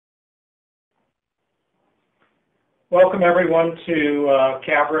Welcome everyone to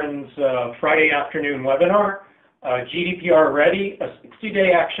Cavirin's Friday afternoon webinar, GDPR Ready, a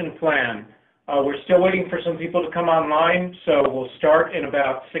 60-day action plan. We're still waiting for some people to come online, so we'll start in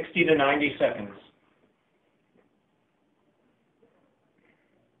about 60 to 90 seconds.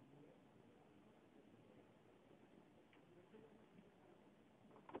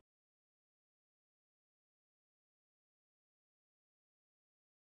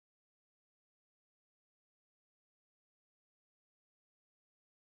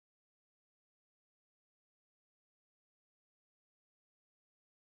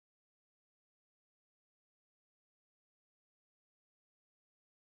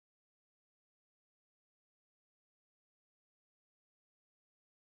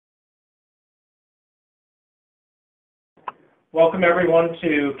 Welcome everyone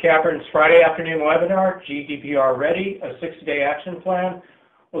to Cavirin's Friday afternoon webinar, GDPR Ready, a 60-day action plan.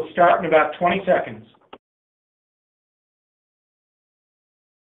 We'll start in about 20 seconds.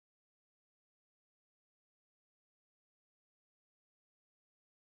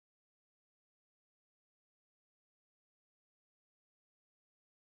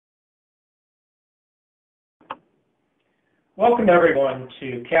 Welcome everyone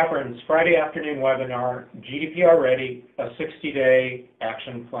to Cavirin's Friday afternoon webinar, GDPR Ready, a 60-day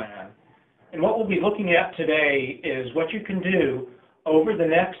action plan. And what we'll be looking at today is what you can do over the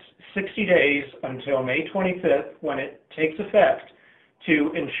next 60 days until May 25th when it takes effect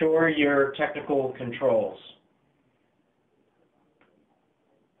to ensure your technical controls.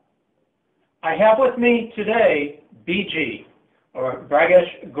 I have with me today BG, or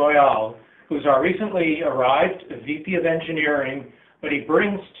Bragesh Goyal, who's our recently arrived VP of Engineering, but he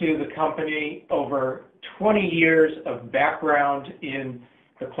brings to the company over 20 years of background in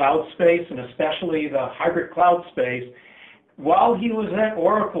the cloud space, and especially the hybrid cloud space. While he was at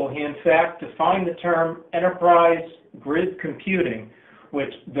Oracle, he in fact defined the term enterprise grid computing,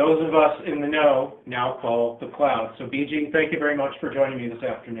 which those of us in the know now call the cloud. So BG, thank you very much for joining me this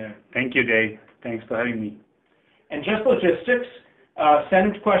afternoon. Thank you, Dave. Thanks for having me. And just logistics.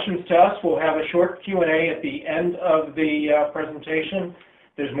 Send questions to us. We'll have a short Q&A at the end of the presentation.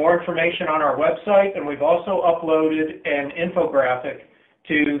 There's more information on our website, and we've also uploaded an infographic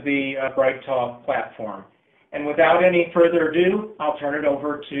to the BrightTalk platform. And without any further ado, I'll turn it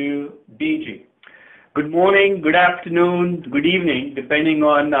over to BG. Good morning, good afternoon, good evening, depending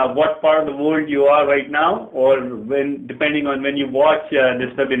on what part of the world you are right now, or depending on when you watch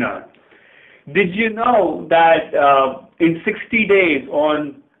this webinar. Did you know that in 60 days,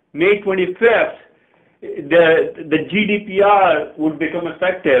 on May 25th, the GDPR would become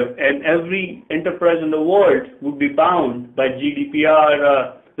effective and every enterprise in the world would be bound by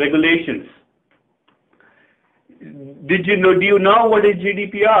GDPR regulations? Do you know what is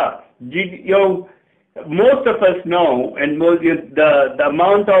GDPR? Most of us know, and the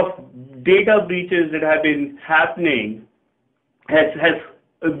amount of data breaches that have been happening has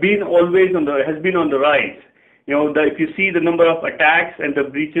been on the rise. If you see the number of attacks and the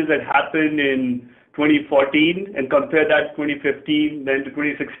breaches that happened in 2014 and compare that to 2015, then to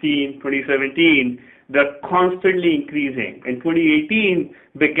 2016, 2017, they're constantly increasing. And 2018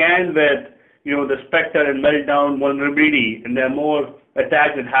 began with the Spectre and Meltdown vulnerability, and there are more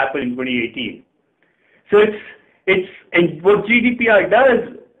attacks that happened in 2018. So and what GDPR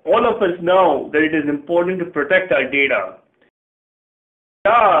does, all of us know that it is important to protect our data.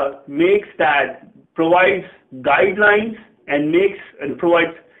 Provides guidelines and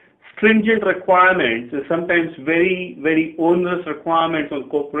provides stringent requirements, and sometimes very, very onerous requirements on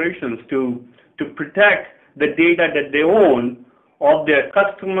corporations to protect the data that they own of their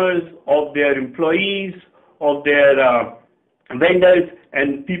customers, of their employees, of their vendors,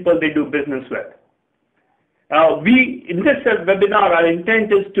 and people they do business with. In this webinar, our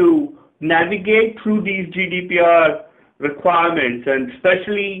intent is to navigate through these GDPR requirements and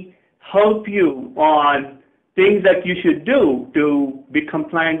especially help you on things that you should do to be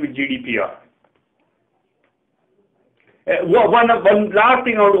compliant with GDPR. One last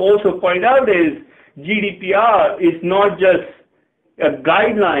thing I would also point out is GDPR is not just a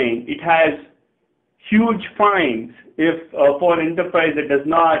guideline. It has huge fines for an enterprise that does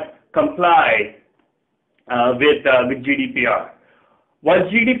not comply with GDPR. While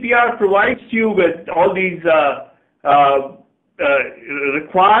GDPR provides you with all these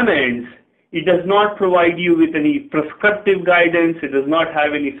requirements, it does not provide you with any prescriptive guidance. It does not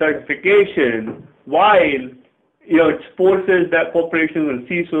have any certification, while it forces that corporations and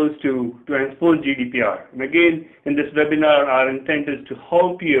CISOs to enforce GDPR. And again, in this webinar, our intent is to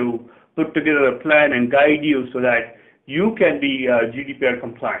help you put together a plan and guide you so that you can be GDPR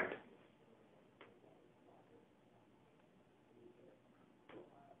compliant.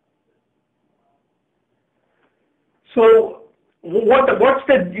 So what's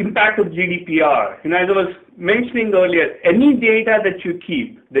the impact of GDPR? As I was mentioning earlier, any data that you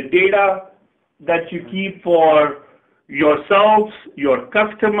keep, the data that you keep for yourselves, your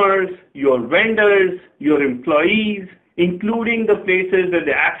customers, your vendors, your employees, including the places that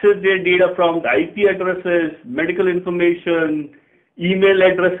they access their data from, the IP addresses, medical information, email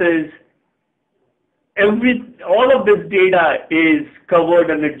addresses, all of this data is covered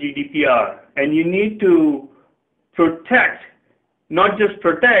under GDPR, and you need to protect, not just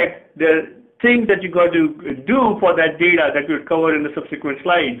protect, the things that you got to do for that data that we'll cover in the subsequent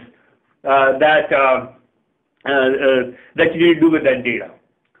slides that you need to do with that data.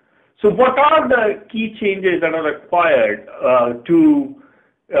 So what are the key changes that are required to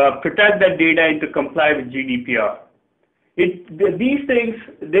protect that data and to comply with GDPR? These things,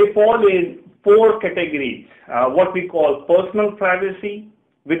 they fall in 4 categories. What we call personal privacy,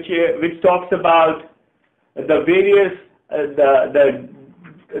 which talks about the various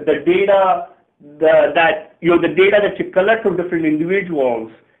the data that the data that you collect from different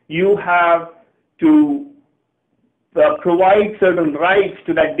individuals. You have to provide certain rights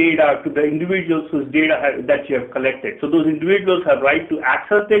to that data to the individuals whose data that you have collected. So those individuals have right to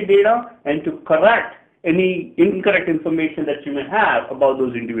access their data and to correct any incorrect information that you may have about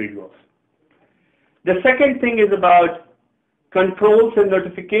those individuals. The second thing is about controls and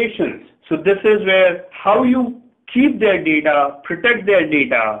notifications. So this is where how you keep their data, protect their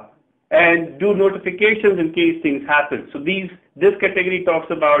data, and do notifications in case things happen. So this category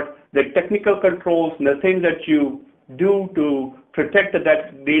talks about the technical controls and the things that you do to protect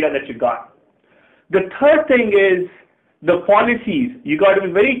that data that you got. The third thing is the policies. You got to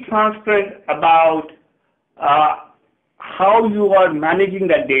be very transparent about how you are managing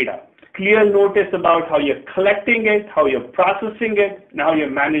that data. Clear notice about how you're collecting it, how you're processing it, and how you're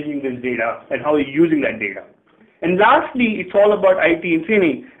managing this data, and how you're using that data. And lastly, it's all about IT and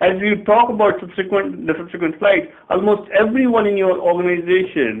training. As we talk about the subsequent slides, almost everyone in your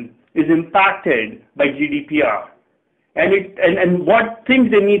organization is impacted by GDPR. And what things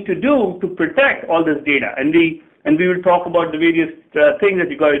they need to do to protect all this data. And we will talk about the various things that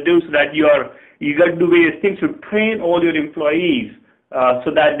you got to do so that you got to do various things to train all your employees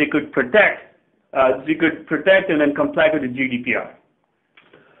so that they could protect and then comply with the GDPR.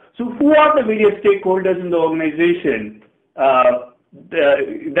 So who are the various stakeholders in the organization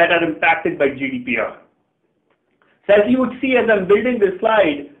that are impacted by GDPR? So as you would see as I'm building this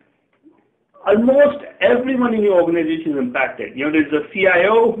slide, almost everyone in your organization is impacted. There's a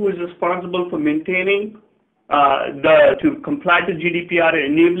CIO who is responsible for maintaining to comply to GDPR,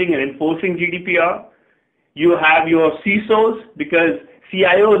 enabling and enforcing GDPR. You have your CISOs, because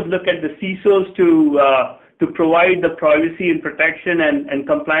CIOs look at the CISOs to provide the privacy and protection and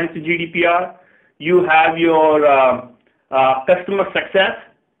compliance to GDPR. You have your customer success.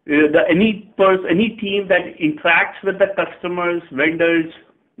 Any team that interacts with the customers, vendors,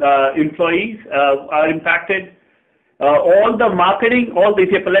 employees are impacted. All the marketing, if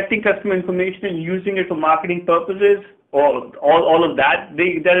you're collecting customer information and using it for marketing purposes, all of that,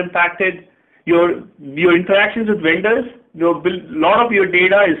 they're impacted. Your interactions with vendors, a lot of your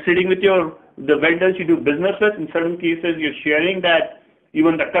data is sitting with the vendors you do business with. In certain cases, you're sharing that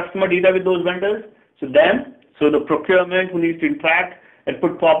even the customer data with those vendors. So the procurement who needs to interact and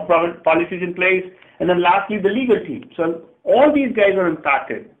put proper policies in place. And then lastly, the legal team. So all these guys are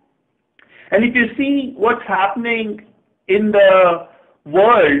impacted. And if you see what's happening in the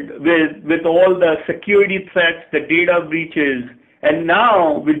world with all the security threats, the data breaches, and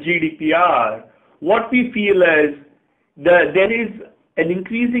now with GDPR, what we feel is that there is an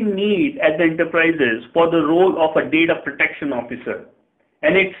increasing need at the enterprises for the role of a data protection officer.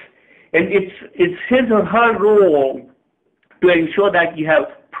 And it's his or her role to ensure that you have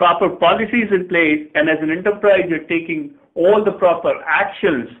proper policies in place, and as an enterprise, you're taking all the proper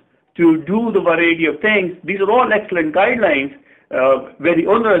actions to do the variety of things. These are all excellent guidelines, very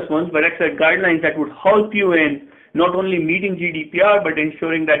onerous ones, but excellent guidelines that would help you in not only meeting GDPR, but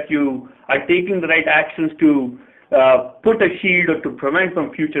ensuring that you are taking the right actions to put a shield or to prevent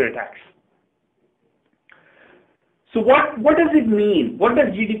from future attacks. So what does it mean? What does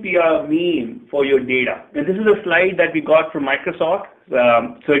GDPR mean for your data? And this is a slide that we got from Microsoft.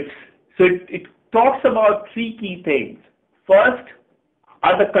 It talks about 3 key things. First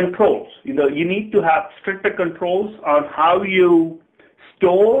are the controls. You need to have stricter controls on how you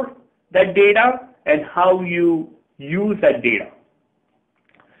store that data and how you use that data.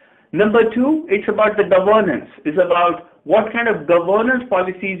 Number 2, it's about the governance. It's about what kind of governance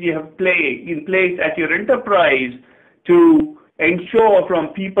policies you have in place at your enterprise to ensure from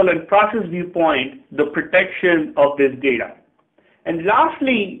people and process viewpoint the protection of this data. And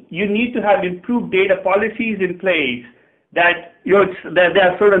lastly, you need to have improved data policies in place that that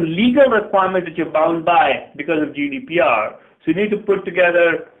there are certain legal requirements that you're bound by because of GDPR. So you need to put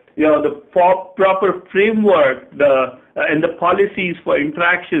together the proper framework and the policies for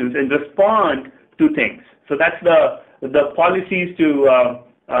interactions and respond to things. So that's the policies to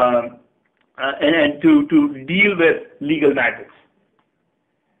and to deal with legal matters.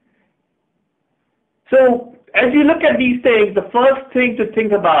 So as you look at these things, the first thing to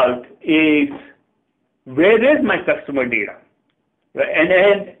think about is, where is my customer data? Right?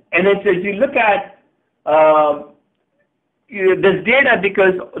 And as you look at this data,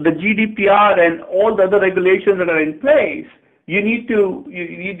 because the GDPR and all the other regulations that are in place, you need to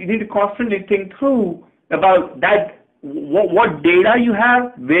constantly think through about that, what data you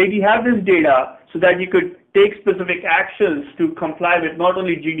have, where do you have this data, so that you could take specific actions to comply with not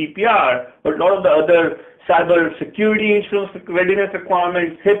only GDPR, but a lot of the other cyber security insurance readiness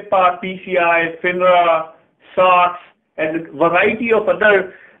requirements, HIPAA, PCI, FINRA, SOX, and a variety of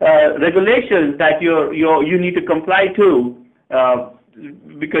other regulations that you need to comply to,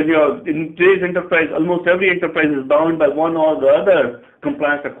 because in today's enterprise, almost every enterprise is bound by one or the other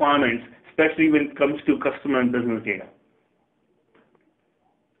compliance requirements, especially when it comes to customer and business data.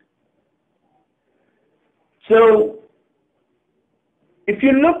 So if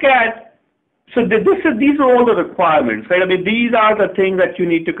you look at, these are all the requirements, right? I mean, these are the things that you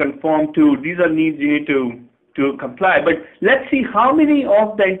need to conform to. These are needs you need to comply. But let's see how many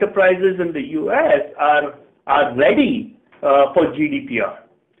of the enterprises in the U.S. are ready for GDPR.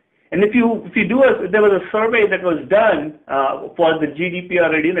 And if you do there was a survey that was done for the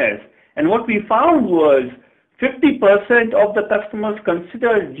GDPR readiness, and what we found was 50% of the customers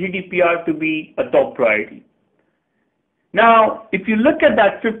consider GDPR to be a top priority. Now, if you look at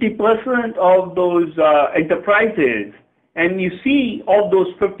that 50% of those enterprises, and you see of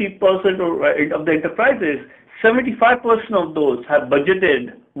those 50% of the enterprises, 75% of those have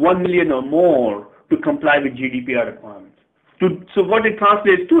budgeted $1 million or more to comply with GDPR requirements. So what it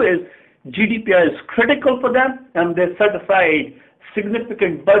translates to is GDPR is critical for them, and they set aside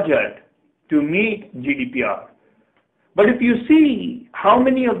significant budget to meet GDPR. But if you see how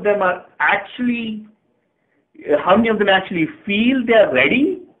many of them actually feel they're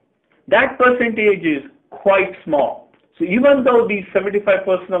ready, that percentage is quite small. So even though these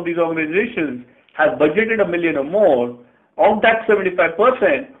 75% of these organizations have budgeted $1 million or more, of that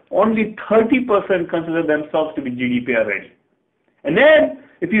 75%, only 30% consider themselves to be GDPR ready. And then,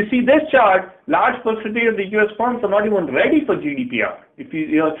 if you see this chart, large percentage of the U.S. firms are not even ready for GDPR.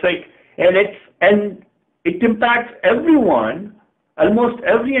 And it impacts everyone, almost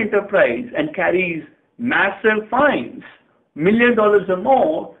every enterprise, and carries massive fines, $1 million or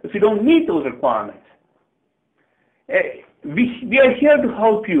more, if you don't meet those requirements. We are here to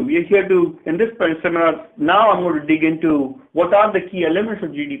help you. We are here to, in this seminar, now I'm going to dig into what are the key elements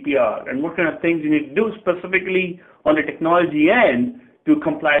of GDPR and what kind of things you need to do specifically on the technology end to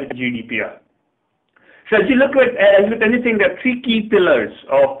comply with GDPR. So as you look at anything, there are three key pillars,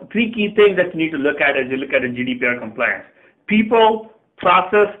 or three key things that you need to look at as you look at a GDPR compliance: people,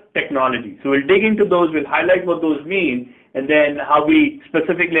 process, technology. So we'll dig into those, we'll highlight what those mean, and then how we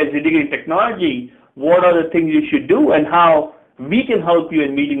specifically, as we dig into technology, what are the things you should do and how we can help you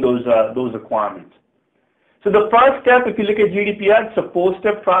in meeting those requirements. So the first step, if you look at GDPR, it's a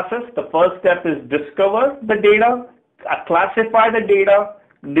four-step process. The first step is discover the data, classify the data,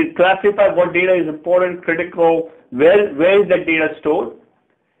 classify what data is important, critical, where is that data stored.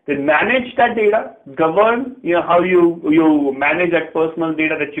 Then manage that data, govern how you manage that personal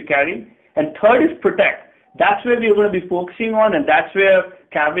data that you carry. And third is protect. That's where we're going to be focusing on, and that's where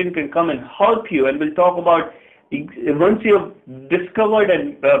Cavirin can come and help you. And we'll talk about, once you've discovered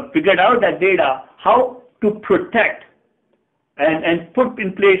and figured out that data, how to protect and put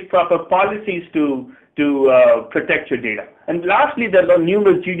in place proper policies to protect your data. And lastly, there are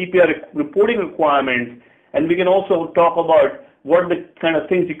numerous GDPR reporting requirements, and we can also talk about what the kind of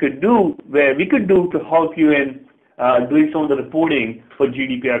things we could do to help you in doing some of the reporting for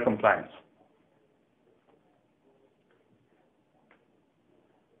GDPR compliance.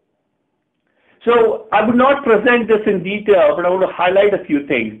 So I would not present this in detail, but I want to highlight a few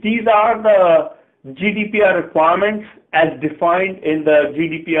things. These are the GDPR requirements as defined in the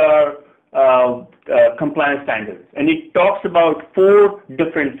GDPR compliance standards. And it talks about 4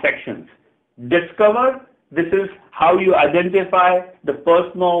 different sections. Discover, this is how you identify the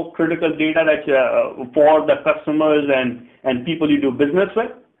personal critical data that for the customers and people you do business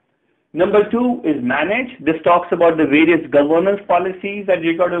with. Number 2 is manage. This talks about the various governance policies that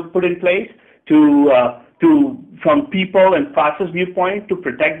you got to put in place from people and process viewpoint to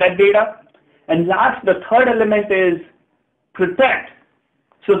protect that data. And last, the third element is protect.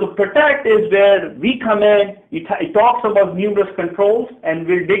 So the protect is where we come in, it talks about numerous controls, and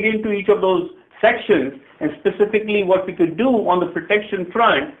we'll dig into each of those sections and specifically what we could do on the protection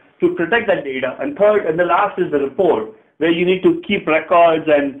front to protect that data. And third, and the last is the report, where you need to keep records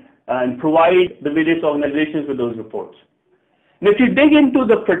and provide the various organizations with those reports. And if you dig into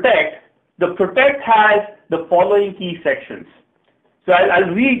the protect has the following key sections. So I'll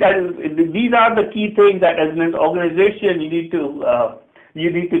read, these are the key things that as an organization you need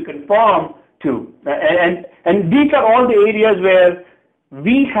to conform to. And these are all the areas where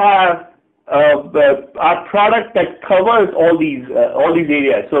we have our product that covers all these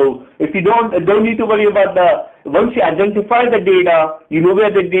areas. So if you don't need to worry about once you identify the data, you know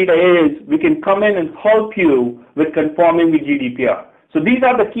where the data is, we can come in and help you with conforming with GDPR. So these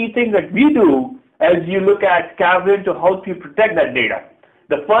are the key things that we do as you look at Cavirin to help you protect that data.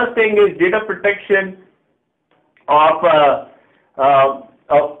 The first thing is data protection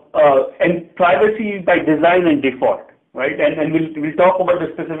and privacy by design and default, right? And we'll talk about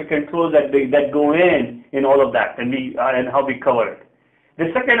the specific controls that go in all of that, and how we cover it.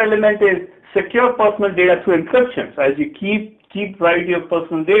 The second element is secure personal data through encryption. So as you keep variety of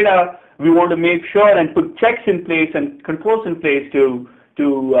personal data, we want to make sure and put checks in place and controls in place to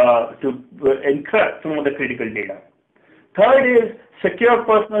encrypt some of the critical data. Third is secure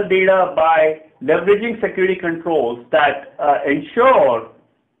personal data by leveraging security controls that ensure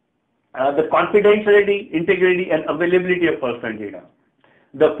the confidentiality, integrity, and availability of personal data.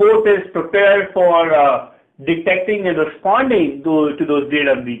 The fourth is prepare for detecting and responding to those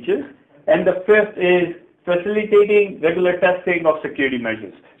data breaches. And the fifth is facilitating regular testing of security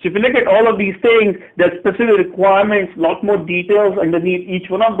measures. So if you look at all of these things, there's specific requirements, a lot more details underneath each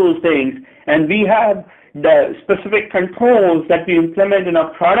one of those things, and we have the specific controls that we implement in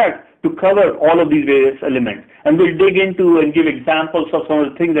our product to cover all of these various elements. And we'll dig into and give examples of some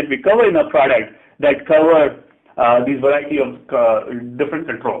of the things that we cover in our product that cover these variety of different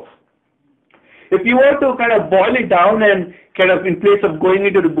controls. If you were to kind of boil it down and kind of in place of going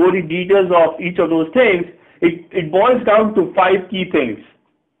into the gory details of each of those things, it boils down to 5 key things.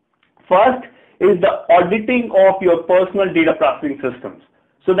 First is the auditing of your personal data processing systems,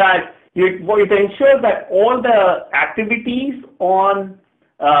 so that it ensures that all the activities on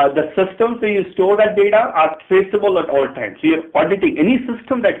the systems where you store that data are traceable at all times. So you're auditing any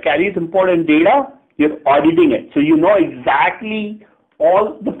system that carries important data, you're auditing it. So you know exactly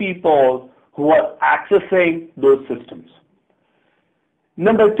all the people who are accessing those systems.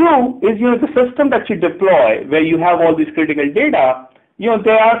 Number 2 is the system that you deploy where you have all this critical data,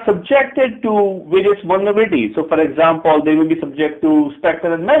 they are subjected to various vulnerabilities. So for example, they will be subject to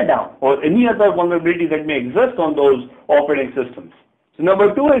Spectre and Meltdown or any other vulnerability that may exist on those operating systems. So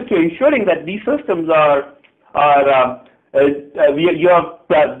number 2 is to ensuring that these systems you have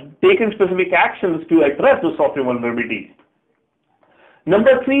taken specific actions to address those software vulnerabilities.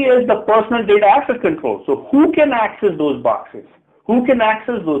 Number 3 is the personal data access control. So who can access those boxes? Who can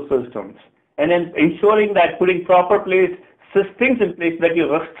access those systems? And then ensuring that putting proper things in place that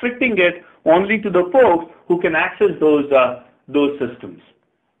you're restricting it only to the folks who can access those systems.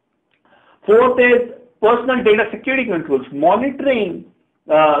 Fourth is personal data security controls, monitoring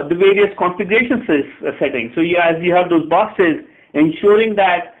the various configuration settings. So as you have those boxes, ensuring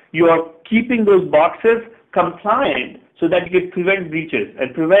that you are keeping those boxes compliant so that you can prevent breaches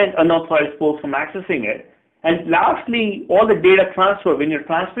and prevent unauthorized folks from accessing it. And lastly, all the data transfer. When you're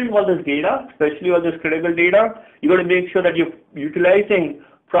transferring all this data, especially all this critical data, you've got to make sure that you're utilizing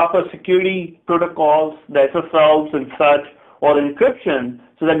proper security protocols, the SSLs and such, or encryption,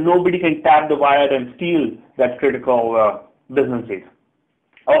 so that nobody can tap the wire and steal that critical business data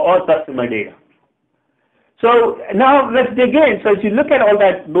or customer data. So now let's dig in. So as you look at all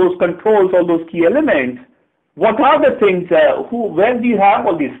those controls, all those key elements, what are the things, where do you have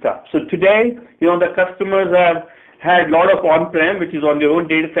all this stuff? So today, the customers have had a lot of on-prem, which is on their own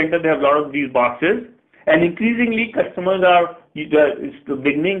data center. They have a lot of these boxes. And increasingly, customers are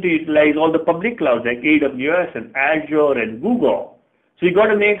beginning to utilize all the public clouds like AWS and Azure and Google. So you got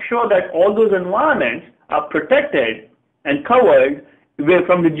to make sure that all those environments are protected and covered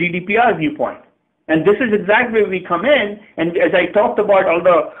from the GDPR viewpoint. And this is exactly where we come in, and as I talked about all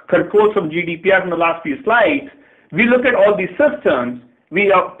the controls from GDPR in the last few slides, we look at all these systems,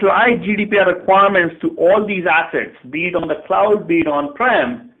 we apply GDPR requirements to all these assets, be it on the cloud, be it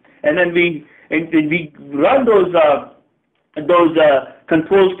on-prem, and then we run those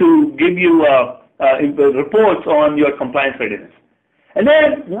controls to give you reports on your compliance readiness. And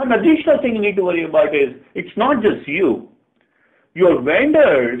then one additional thing you need to worry about is it's not just you. Your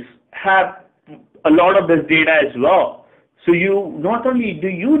vendors have a lot of this data as well. So you not only do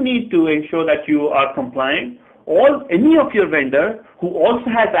you need to ensure that you are compliant, any of your vendor who also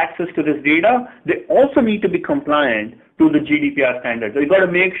has access to this data, they also need to be compliant to the GDPR standards. So you've got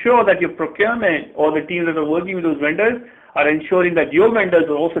to make sure that your procurement or the teams that are working with those vendors are ensuring that your vendors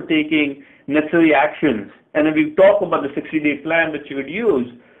are also taking necessary actions. And then we talk about the 60-day plan that you would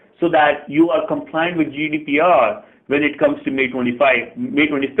use so that you are compliant with GDPR when it comes to May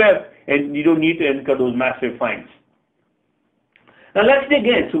 25th, and you don't need to incur those massive fines. Now let's dig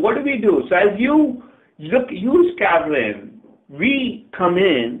in. So what do we do? So as you use Cavirin, we come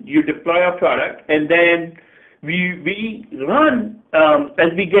in, you deploy our product, and then we run,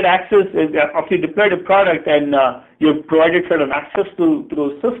 as we get access, after you deploy the product and you've provided certain access to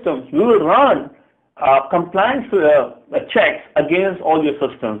those systems, we will run compliance checks against all your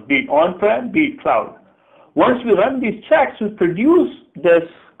systems, be it on-prem, be it cloud. Once we run these checks, we produce this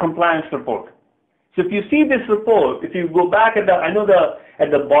compliance report. So if you see this report, if you go back at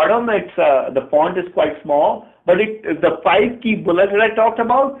the bottom, it's the font is quite small, but the 5 key bullets that I talked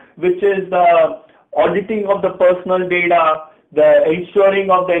about, which is the auditing of the personal data, the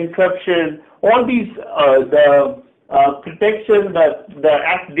ensuring of the encryption, all these the protection, the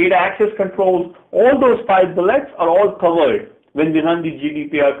data access controls, all those 5 bullets are all covered when we run the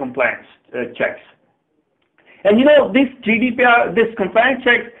GDPR compliance checks. And this compliance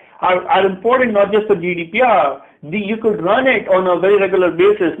checks are important not just for GDPR. You could run it on a very regular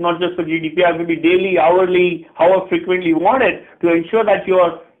basis, not just for GDPR, maybe daily, hourly, however frequently you want it, to ensure that you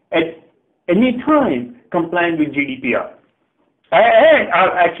are at any time compliant with GDPR. And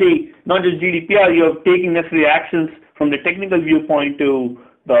actually, not just GDPR, you're taking necessary actions from the technical viewpoint to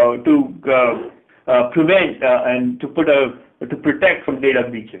prevent and to protect from data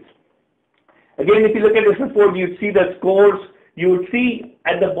breaches. Again, if you look at this report, you'd see the scores. You would see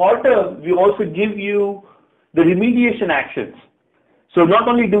at the bottom, we also give you the remediation actions. So not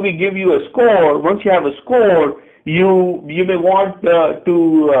only do we give you a score, once you have a score, you may want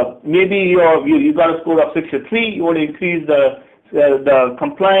to maybe you got a score of 63, you want to increase the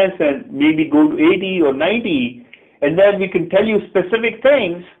compliance and maybe go to 80 or 90, and then we can tell you specific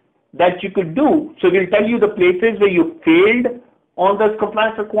things that you could do. So we'll tell you the places where you failed on those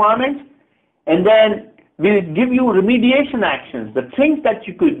compliance requirements, and then we'll give you remediation actions, the things that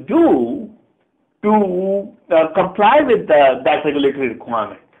you could do to comply with that regulatory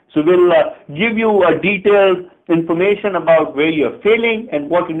requirement. So we'll give you a detailed information about where you're failing and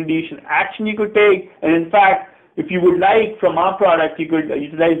what remediation action you could take. And in fact, if you would like from our product, you could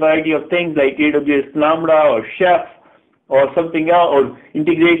utilize a variety of things like AWS Lambda or Chef or something else, or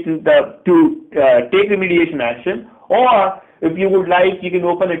integration to take remediation action. Or if you would like, you can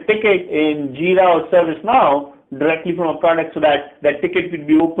open a ticket in Jira or ServiceNow directly from a product so that that ticket could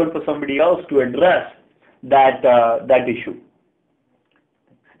be open for somebody else to address that issue.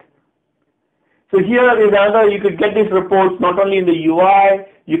 So here is another, you could get these reports not only in the UI,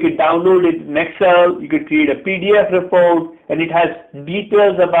 you could download it in Excel, you could create a PDF report, and it has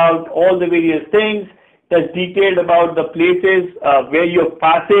details about all the various things. That's detailed about the places where you're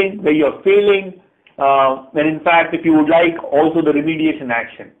passing, where you're failing, and in fact, if you would like, also the remediation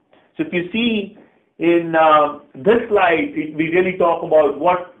action. So if you see in this slide, we really talk about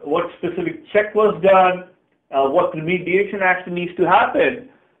what specific check was done, what remediation action needs to happen,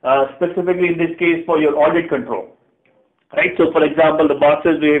 specifically in this case for your audit control. Right? So for example, the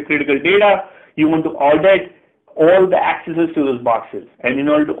boxes where you have critical data, you want to audit all the accesses to those boxes. And in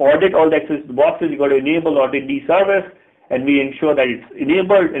order to audit all the access to the boxes, you've got to enable Audit D service, and we ensure that it's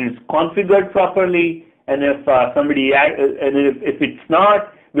enabled and it's configured properly. And if if it's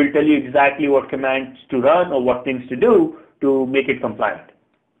not, we'll tell you exactly what commands to run or what things to do to make it compliant.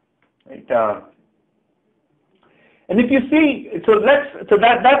 Right? And if you see,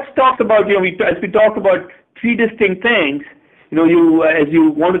 that's talked about. As we talked about 3 distinct things. As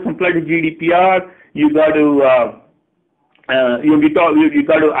you want to comply to GDPR, you got to you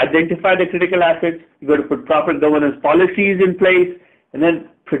got to identify the critical assets. You got to put proper governance policies in place, and then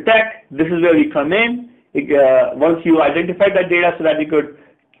protect. This is where we come in. Once you identify that data, so that you could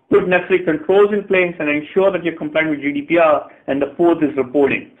put necessary controls in place and ensure that you're compliant with GDPR. And the 4th is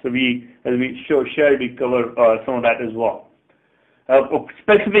reporting. So as we shared, we cover some of that as well.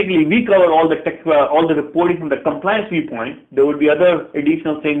 Specifically, we cover all the reporting from the compliance viewpoint. There would be other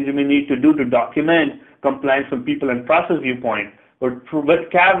additional things you may need to do to document compliance from people and process viewpoint. But with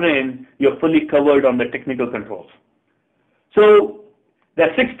Cavirin, you're fully covered on the technical controls. So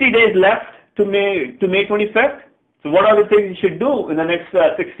there's 60 days left to May 25th. So what are the things you should do in the next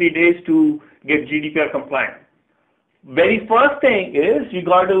 60 days to get GDPR compliant? Very first thing is you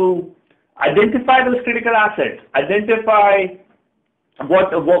got to identify those critical assets. Identify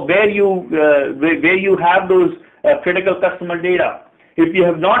where you have those critical customer data. If you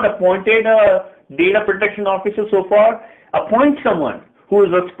have not appointed a data protection officer so far, appoint someone who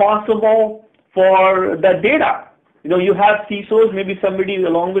is responsible for the data. You have CISOs, maybe somebody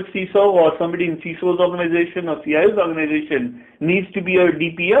along with CISO or somebody in CISO's organization or CIO's organization needs to be your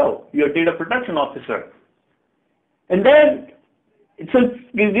DPO, your data protection officer. And then it's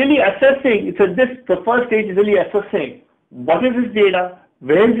really assessing, the first stage is really assessing what is this data,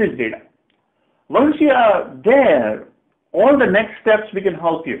 where is this data. Once you are there, all the next steps we can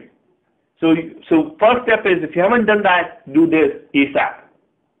help you. So first step is, if you haven't done that, do this ASAP.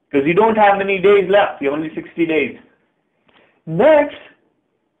 Because you don't have many days left, you have only 60 days. Next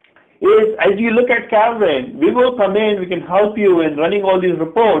is, as you look at Cavirin, we will come in, we can help you in running all these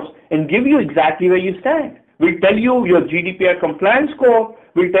reports and give you exactly where you stand. We'll tell you your GDPR compliance score,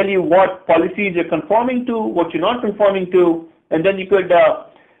 we'll tell you what policies you're conforming to, what you're not conforming to, and then we can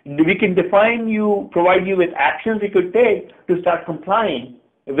provide you with actions you could take to start complying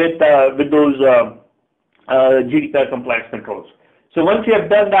with those GDPR compliance controls. So once you have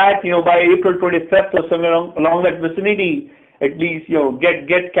done that, by April 25th or somewhere along that vicinity, at least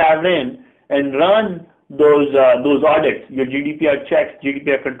get Cavirin and run those audits, your GDPR checks,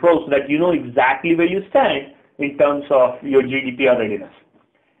 GDPR controls, so that you know exactly where you stand in terms of your GDPR readiness.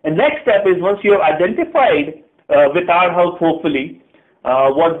 And next step is, once you have identified with our help, hopefully,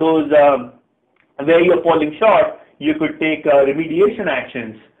 what those where you're falling short, you could take remediation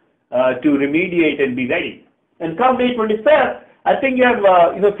actions to remediate and be ready. And come May 25th, I think you have,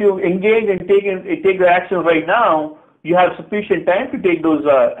 if you engage and take the action right now, you have sufficient time to take those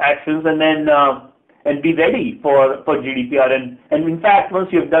actions and then and be ready for GDPR. And in fact,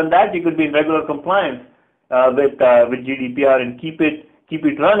 once you've done that, you could be in regular compliance with GDPR and keep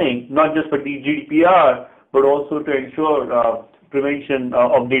it running, not just for the GDPR, but also to ensure prevention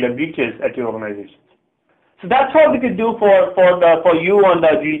of data breaches at your organization. So that's what we could do for you on the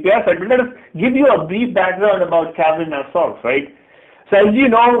GDPR side. But let us give you a brief background about Cavirin ourselves, right? So as you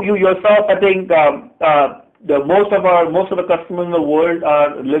know, you yourself, I think most of the customers in the world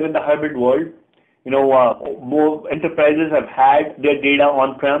live in the hybrid world. More enterprises have had their data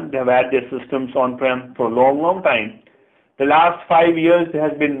on-prem. They have had their systems on-prem for a long, long time. The last 5 years, there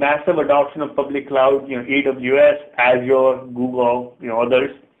has been massive adoption of public cloud, AWS, Azure, Google,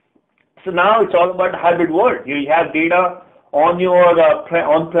 others. So now it's all about the hybrid world. You have data on your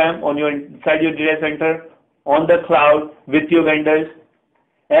on-prem, inside your data center, on the cloud with your vendors,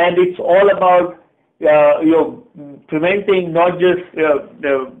 and it's all about preventing not just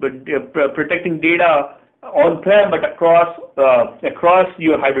protecting data on-prem, but across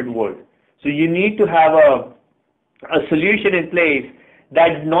your hybrid world. So you need to have a solution in place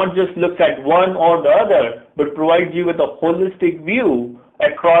that not just looks at one or the other, but provides you with a holistic view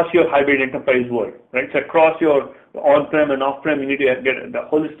across your hybrid enterprise world, right? So across your on-prem and off-prem, you need to get the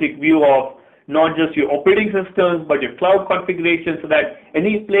holistic view of not just your operating systems, but your cloud configuration, so that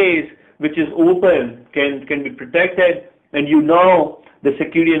any place which is open can be protected, and the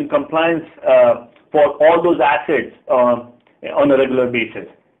security and compliance for all those assets on a regular basis.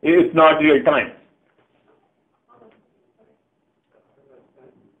 It's not real time.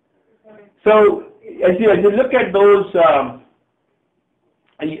 So as you look at those,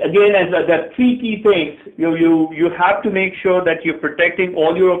 again, as the three key things, you have to make sure that you're protecting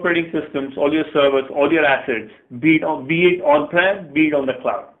all your operating systems, all your servers, all your assets, be it on-prem, be it on the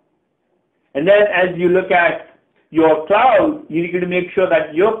cloud. And then as you look at your cloud, you need to make sure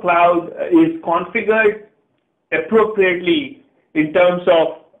that your cloud is configured appropriately in terms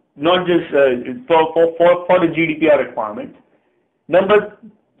of not just for the GDPR requirement.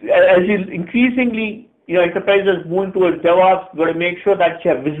 As you increasingly, enterprises moving towards DevOps, you've got to make sure that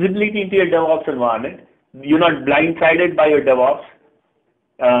you have visibility into your DevOps environment. You're not blindsided by your DevOps.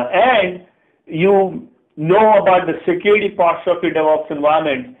 And you know about the security parts of your DevOps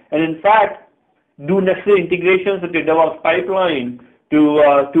environment, and in fact, do necessary integrations with your DevOps pipeline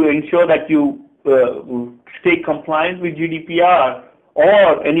to ensure that you stay compliant with GDPR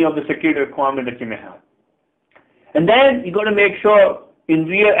or any of the security requirements that you may have. And then you got to make sure,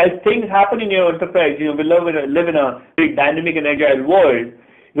 as things happen in your enterprise, we live in a very dynamic and agile world.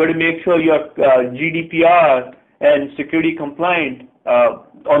 You got to make sure you're GDPR and security compliant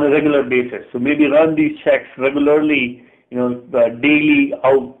on a regular basis. So maybe run these checks regularly, daily,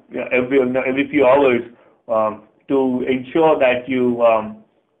 every few hours, to ensure that you are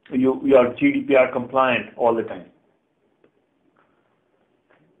GDPR compliant all the time.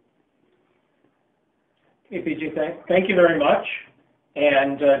 Okay, PG, thank you very much.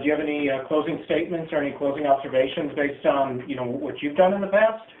 And do you have any closing statements or any closing observations based on what you've done in the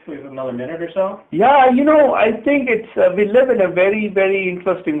past? We have another minute or so. Yeah, I think we live in a very, very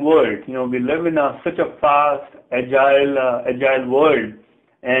interesting world. We live in such a fast, agile world,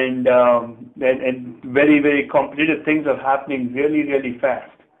 and very, very competitive things are happening really, really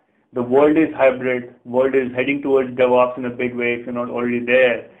fast. The world is hybrid. World is heading towards DevOps in a big way if you're not already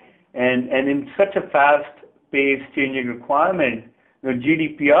there, and in such a fast-paced, changing requirement.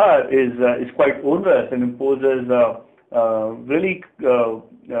 GDPR is quite onerous and imposes really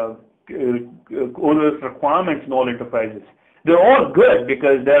onerous requirements in all enterprises. They're all good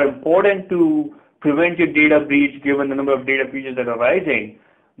because they're important to prevent your data breach given the number of data breaches that are rising.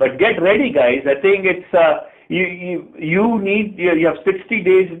 But get ready, guys. I think it's you have 60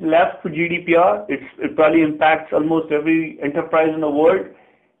 days left for GDPR. It probably impacts almost every enterprise in the world.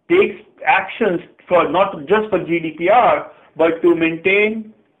 Takes actions for not just for GDPR, but to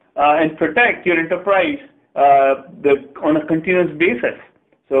maintain and protect your enterprise on a continuous basis.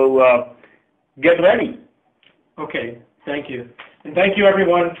 So get ready. Okay, thank you. And thank you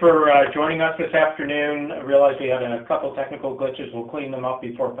everyone for joining us this afternoon. I realize we had a couple technical glitches. We'll clean them up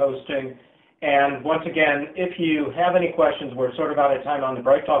before posting. And once again, if you have any questions, we're sort of out of time on the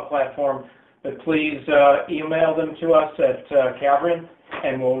BrightTalk platform, but please email them to us at Cavirin,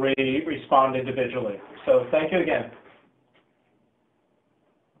 and we'll respond individually. So thank you again.